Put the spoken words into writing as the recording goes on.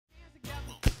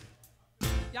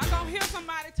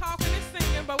somebody talking and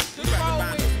singing, but just we roll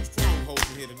about to bind with up some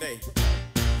strongholds in here today.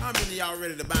 How many of y'all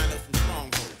ready to bind up some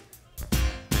strongholds?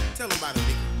 Tell them about it,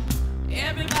 Nicky.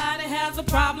 Everybody has a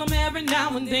problem every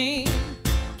now and then.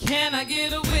 Can I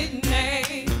get a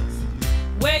witness?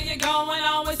 Where you going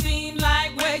always seems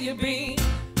like where you been.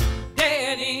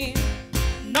 Dead end,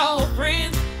 no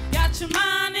friends. Got your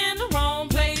mind in the wrong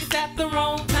place at the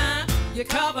wrong time. You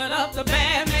covered up the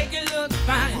bad, make it look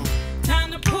fine.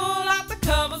 Time to pull out the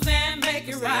covers and make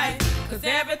it right. Cause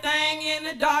everything in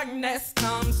the darkness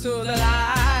comes to the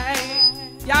light.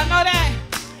 y'all know that?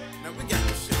 Now we got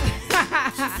this shit.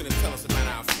 She's finna tell us about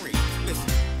our friends.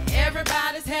 Listen.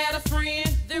 Everybody's had a friend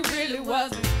that really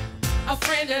wasn't a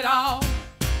friend at all.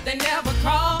 They never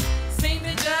called, seem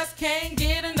they just can't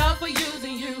get enough of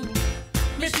using you,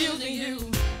 misusing you,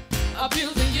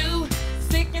 abusing you.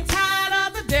 Sick and tired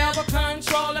of the devil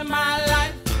controlling my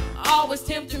life, always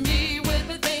tempting me with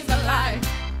the things I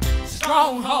like.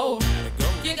 Stronghold,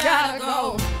 you gotta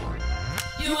go.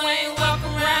 You ain't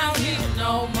welcome around here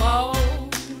no more.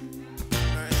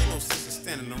 Ain't no sense of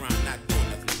standing around not doing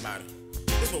nothing about it.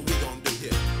 That's what we gonna do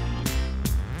here.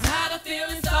 Tired of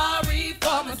feeling sorry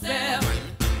for myself,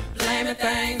 blaming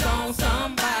things on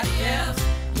somebody else.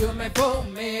 You may fool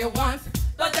me once,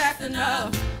 but that's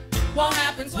enough. Won't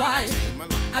happen twice.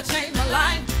 I changed my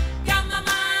life, got my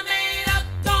mind made up,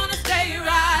 gonna stay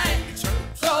right.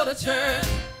 Go to church,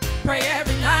 pray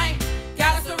every night.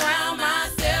 Gotta surround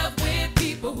myself with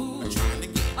people who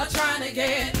are trying to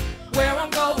get where I'm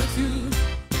going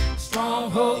to.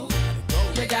 Stronghold,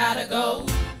 you gotta go.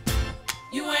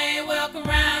 You ain't welcome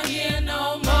around here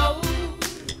no more.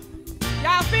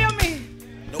 Y'all feel me?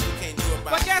 No, we can't do it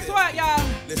by But guess what, y'all?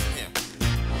 Listen here.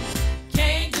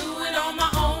 Can't do it on my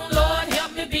own, Lord,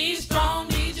 help me be strong.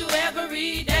 Need you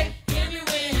every day. Hear me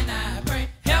when I pray.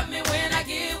 Help me when I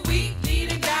get weak.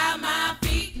 Lead and guide my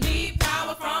feet. Need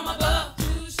power from above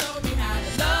to show me how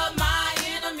to love my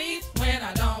enemies when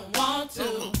I don't want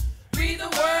to. Read the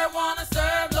word, wanna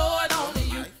serve, Lord, only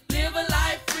you. Live a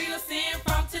life free of sin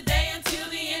from today until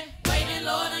the end. Waiting,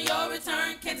 Lord, on your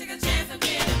return. Can't take a chance of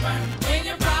getting burned. When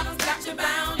your problems got you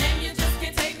bound and you just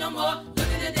can't take no more. Look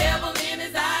at the devil in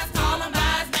his eyes, call him by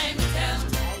his name and tell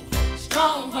him.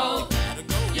 Stronghold,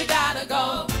 you gotta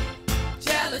go.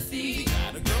 Jealousy,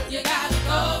 you gotta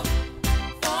go.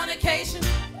 Fornication,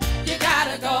 you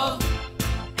gotta go.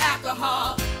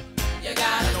 Alcohol, you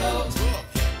gotta go.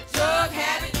 Drug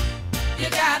habit, you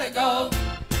gotta go.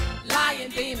 Lying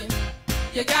demon,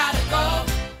 you gotta go.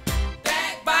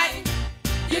 Backbiting,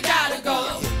 you gotta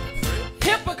go.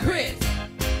 Hypocrite,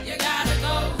 you gotta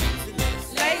go.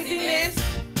 Laziness,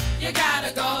 you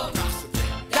gotta go.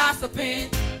 Gossiping,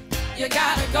 you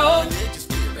gotta go.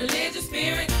 Religious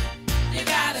spirit, you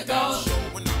gotta go.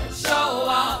 Show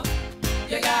off,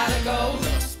 you gotta go.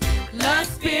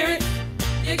 Lust spirit,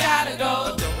 you gotta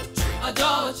go.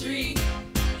 Adultery,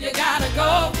 you gotta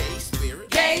go.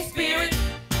 Gay spirit,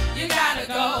 you gotta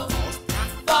go.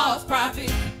 False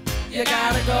prophet, you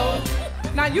gotta go.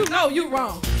 Now you know you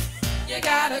wrong. You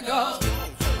gotta go.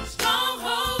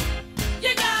 Stronghold,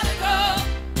 you gotta go.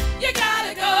 You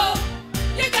gotta go.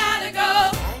 You gotta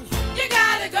go. You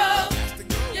gotta go.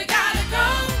 You gotta go.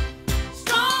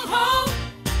 Stronghold,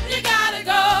 you gotta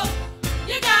go.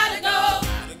 You gotta go.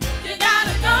 You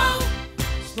gotta go.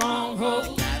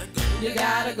 Stronghold, you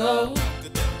gotta go.